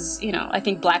because, you know, I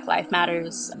think Black life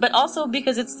matters, but also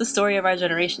because it's the story of our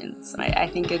generations. I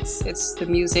think it's the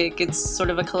music, it's sort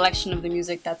of a collection of the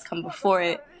music that's come before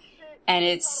it, and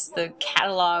it's the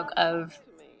catalog of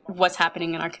what's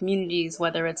happening in our communities,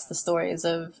 whether it's the stories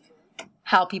of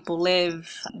how people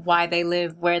live, why they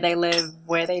live, where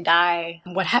they die,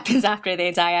 what happens after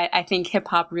they die. I think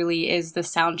hip-hop really is the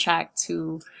soundtrack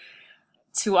to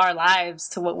our lives,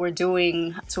 to what we're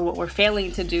doing, to what we're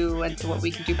failing to do, and to what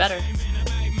we can do better.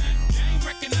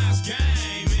 Recognize gang.